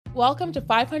Welcome to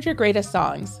 500 Greatest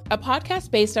Songs, a podcast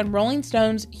based on Rolling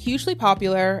Stone's hugely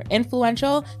popular,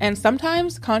 influential, and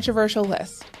sometimes controversial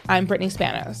list. I'm Brittany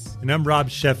Spanos. And I'm Rob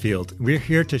Sheffield. We're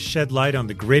here to shed light on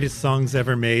the greatest songs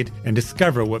ever made and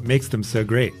discover what makes them so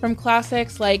great. From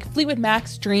classics like Fleetwood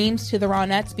Mac's Dreams to the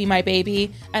Ronettes' Be My Baby,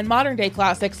 and modern-day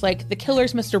classics like The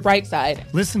Killers' Mr.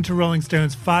 Brightside. Listen to Rolling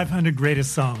Stone's 500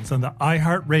 Greatest Songs on the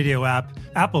iHeartRadio app,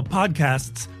 Apple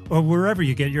Podcasts, or wherever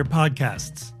you get your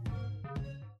podcasts.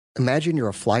 Imagine you're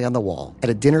a fly on the wall at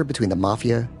a dinner between the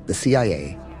Mafia, the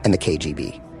CIA, and the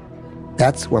KGB.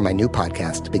 That's where my new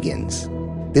podcast begins.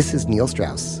 This is Neil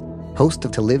Strauss, host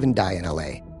of To Live and Die in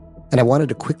LA, and I wanted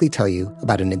to quickly tell you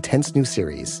about an intense new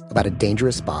series about a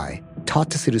dangerous spy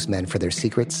taught to seduce men for their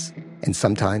secrets and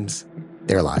sometimes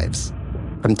their lives.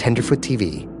 From Tenderfoot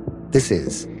TV, this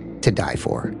is To Die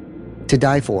For. To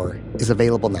Die For is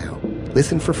available now.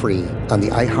 Listen for free on the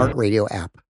iHeartRadio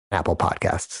app, Apple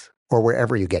Podcasts, or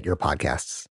wherever you get your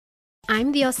podcasts.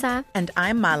 I'm Diosa. And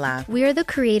I'm Mala. We are the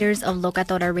creators of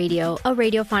Locatora Radio, a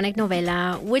radiophonic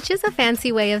novela, which is a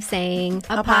fancy way of saying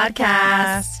a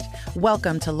podcast.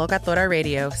 Welcome to Locatora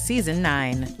Radio, Season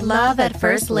 9. Love at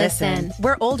first listen.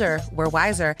 We're older, we're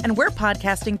wiser, and we're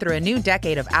podcasting through a new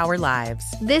decade of our lives.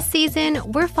 This season,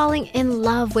 we're falling in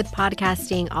love with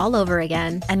podcasting all over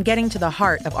again. And getting to the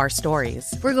heart of our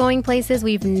stories. We're going places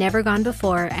we've never gone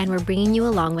before, and we're bringing you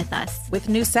along with us. With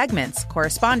new segments,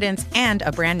 correspondence, and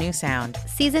a brand new sound.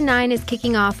 Season 9 is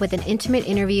kicking off with an intimate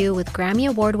interview with Grammy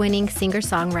Award-winning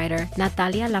singer-songwriter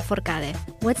Natalia Lafourcade.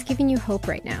 What's giving you hope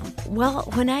right now? Well,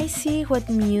 when I see what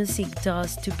music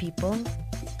does to people,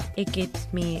 it gives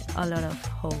me a lot of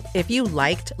hope. If you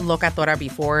liked Locatora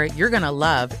before, you're going to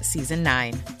love Season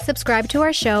 9. Subscribe to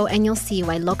our show and you'll see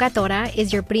why Locatora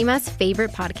is your prima's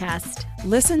favorite podcast.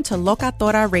 Listen to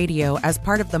Locatora Radio as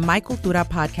part of the My Cultura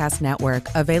Podcast Network,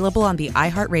 available on the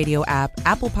iHeartRadio app,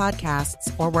 Apple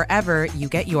Podcasts, or wherever you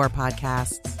get your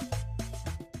podcasts.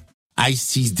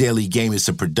 Ice-T's Daily Game is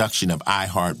a production of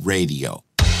iHeartRadio.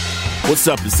 What's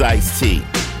up, it's Ice-T.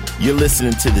 You're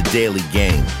listening to The Daily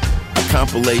Game, a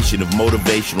compilation of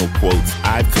motivational quotes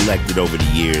I've collected over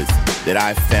the years that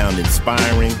I've found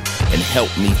inspiring and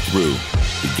helped me through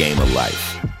the game of life.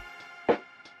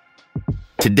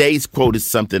 Today's quote is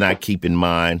something I keep in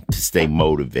mind to stay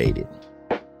motivated.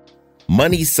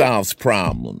 Money solves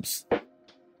problems,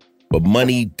 but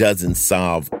money doesn't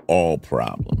solve all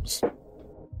problems.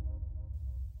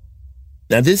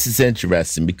 Now, this is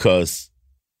interesting because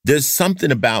there's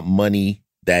something about money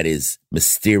that is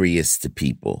mysterious to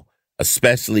people,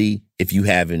 especially if you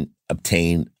haven't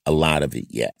obtained a lot of it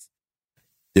yet.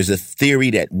 There's a theory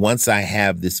that once I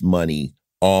have this money,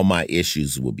 all my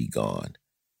issues will be gone.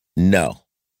 No.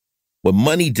 What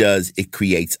money does, it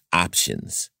creates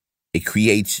options. It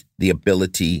creates the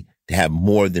ability to have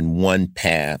more than one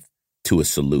path to a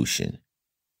solution.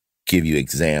 Give you an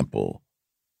example.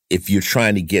 If you're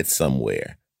trying to get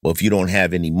somewhere, well, if you don't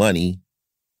have any money,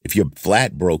 if you're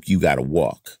flat broke, you got to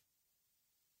walk.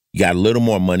 You got a little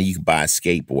more money, you can buy a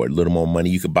skateboard. A little more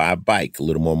money, you could buy a bike. A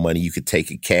little more money, you could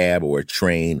take a cab or a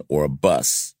train or a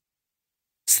bus.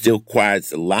 Still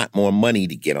requires a lot more money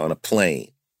to get on a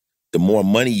plane. The more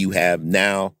money you have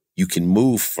now, you can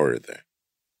move further.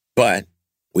 But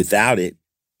without it,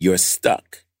 you're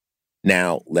stuck.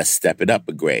 Now, let's step it up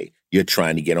a grade. You're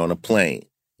trying to get on a plane.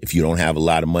 If you don't have a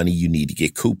lot of money, you need to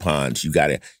get coupons. You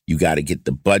gotta get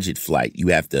the budget flight. You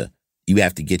have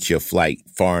to get your flight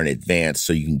far in advance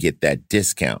so you can get that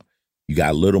discount. You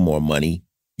got a little more money,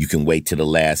 you can wait to the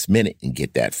last minute and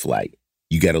get that flight.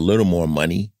 You get a little more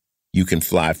money, you can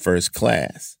fly first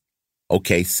class.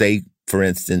 Okay, say, for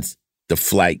instance, the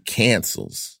flight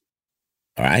cancels.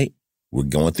 All right? We're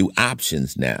going through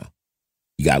options now.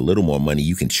 You got a little more money,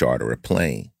 you can charter a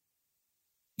plane.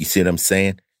 You see what I'm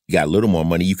saying? You got a little more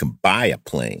money, you can buy a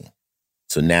plane.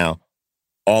 So now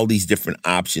all these different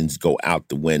options go out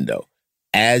the window.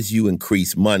 As you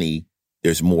increase money,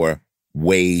 there's more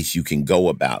ways you can go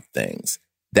about things.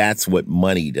 That's what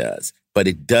money does. But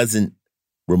it doesn't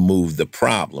remove the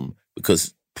problem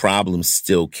because problems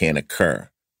still can occur.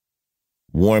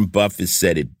 Warren Buffett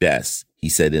said it best. He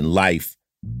said, in life,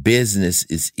 business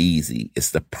is easy.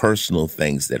 It's the personal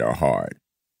things that are hard.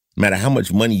 No matter how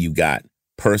much money you got,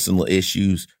 personal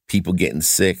issues, people getting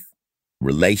sick,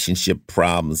 relationship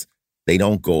problems, they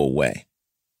don't go away.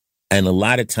 And a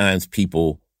lot of times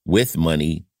people with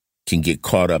money can get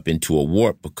caught up into a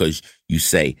warp because you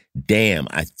say, damn,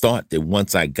 I thought that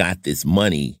once I got this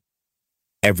money,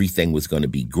 everything was going to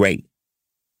be great.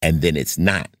 And then it's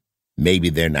not. Maybe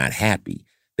they're not happy.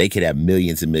 They could have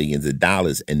millions and millions of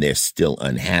dollars and they're still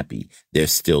unhappy. They're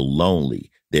still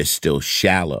lonely. They're still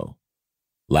shallow.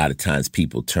 a lot of times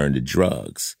people turn to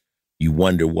drugs. You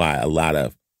wonder why a lot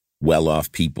of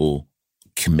well-off people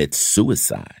commit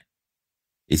suicide.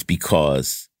 It's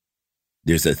because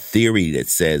there's a theory that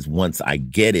says once I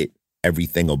get it,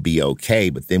 everything will be okay.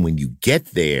 But then when you get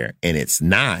there and it's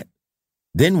not,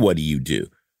 then what do?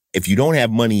 If you don't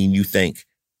have money and you think,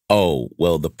 oh,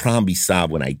 well, the problem be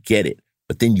solved when I get it,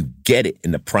 but then you get it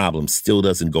and the problem still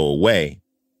doesn't go away,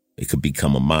 it could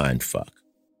become a mind fuck.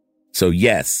 So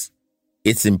yes,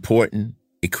 it's important.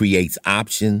 It creates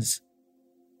options.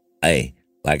 Hey,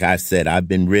 like I said, I've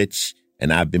been rich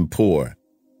and I've been poor.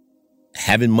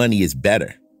 Having money is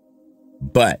better.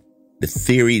 But the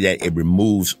theory that it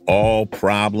removes all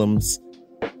problems,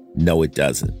 no, it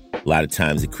doesn't. A lot of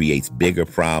times it creates bigger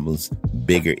problems,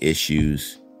 bigger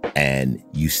issues, and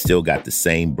you still got the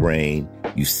same brain.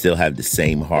 You still have the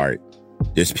same heart.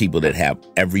 There's people that have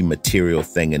every material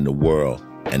thing in the world,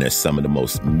 and they're some of the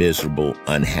most miserable,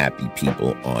 unhappy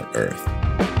people on earth.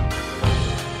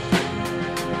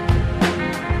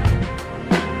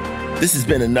 This has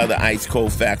been another Ice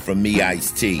Cold Fact from me,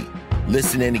 Ice-T.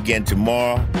 Listen in again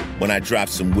tomorrow when I drop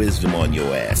some wisdom on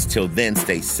your ass. Till then,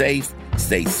 stay safe,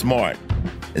 stay smart,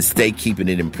 and stay keeping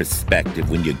it in perspective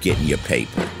when you're getting your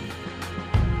paper.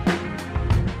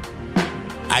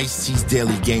 Ice-T's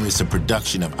Daily Game is a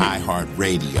production of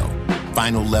iHeartRadio,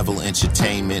 Final Level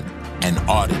Entertainment, and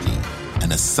Oddity,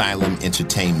 an Asylum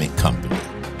Entertainment company.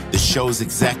 The show's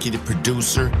executive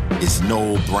producer is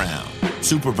Noel Brown.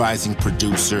 Supervising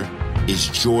producer is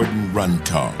Jordan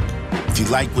Runtagh. If you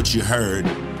like what you heard,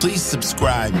 please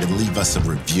subscribe and leave us a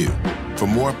review. For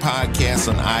more podcasts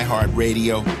on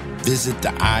iHeartRadio, visit the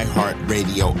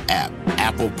iHeartRadio app,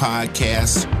 Apple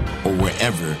Podcasts, or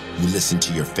wherever you listen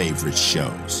to your favorite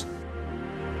shows.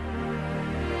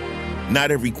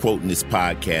 Not every quote in this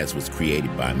podcast was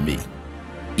created by me.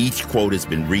 Each quote has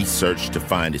been researched to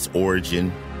find its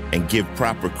origin and give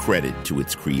proper credit to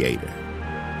its creator.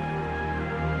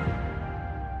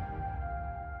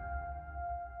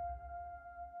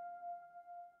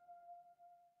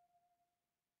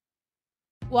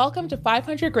 Welcome to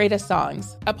 500 Greatest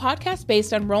Songs, a podcast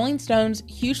based on Rolling Stone's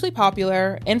hugely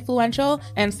popular, influential,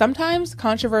 and sometimes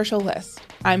controversial list.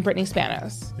 I'm Brittany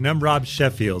Spanos. And I'm Rob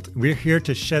Sheffield. We're here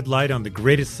to shed light on the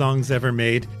greatest songs ever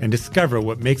made and discover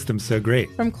what makes them so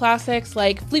great. From classics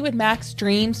like Fleetwood Mac's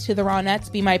Dreams to the Ronettes'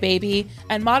 Be My Baby,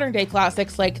 and modern-day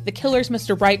classics like The Killer's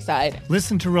Mr. Brightside.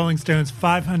 Listen to Rolling Stone's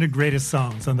 500 Greatest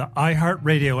Songs on the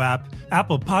iHeartRadio app,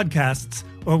 Apple Podcasts,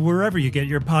 or wherever you get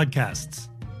your podcasts.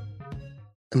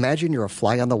 Imagine you're a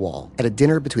fly on the wall at a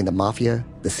dinner between the mafia,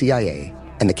 the CIA,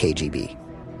 and the KGB.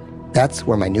 That's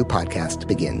where my new podcast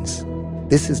begins.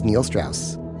 This is Neil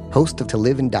Strauss, host of To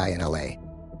Live and Die in LA,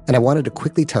 and I wanted to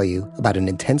quickly tell you about an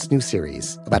intense new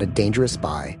series about a dangerous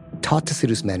spy taught to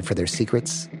seduce men for their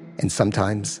secrets and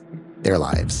sometimes their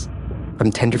lives.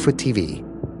 From Tenderfoot TV,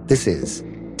 this is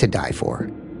To Die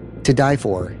For. To Die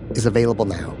For is available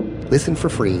now. Listen for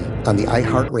free on the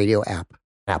iHeartRadio app,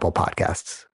 Apple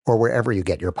Podcasts, or wherever you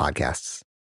get your podcasts.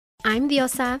 I'm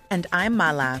Diosa. And I'm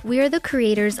Mala. We are the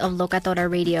creators of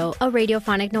Locatora Radio, a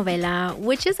radiophonic novela,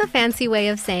 which is a fancy way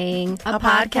of saying a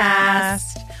podcast.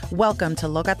 Welcome to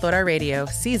Locatora Radio,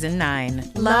 Season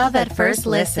 9. Love at first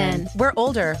listen. We're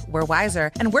older, we're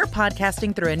wiser, and we're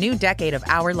podcasting through a new decade of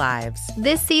our lives.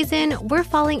 This season, we're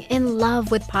falling in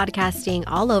love with podcasting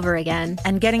all over again.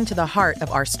 And getting to the heart of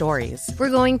our stories.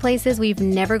 We're going places we've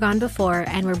never gone before,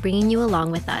 and we're bringing you along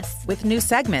with us. With new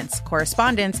segments,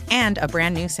 correspondence, and a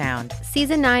brand new sound.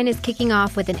 Season 9 is kicking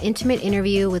off with an intimate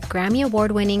interview with Grammy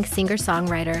Award-winning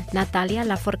singer-songwriter Natalia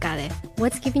Lafourcade.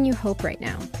 What's giving you hope right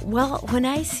now? Well, when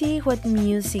I see what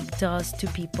music does to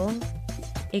people,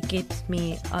 it gives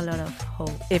me a lot of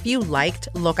hope. If you liked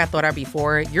Locatora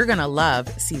before, you're going to love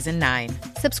Season 9.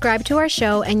 Subscribe to our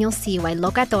show and you'll see why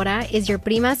Locatora is your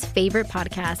prima's favorite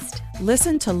podcast.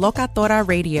 Listen to Locatora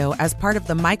Radio as part of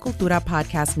the My Cultura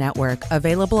Podcast Network,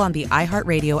 available on the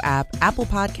iHeartRadio app, Apple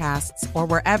Podcasts, or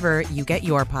wherever you get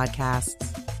your podcasts.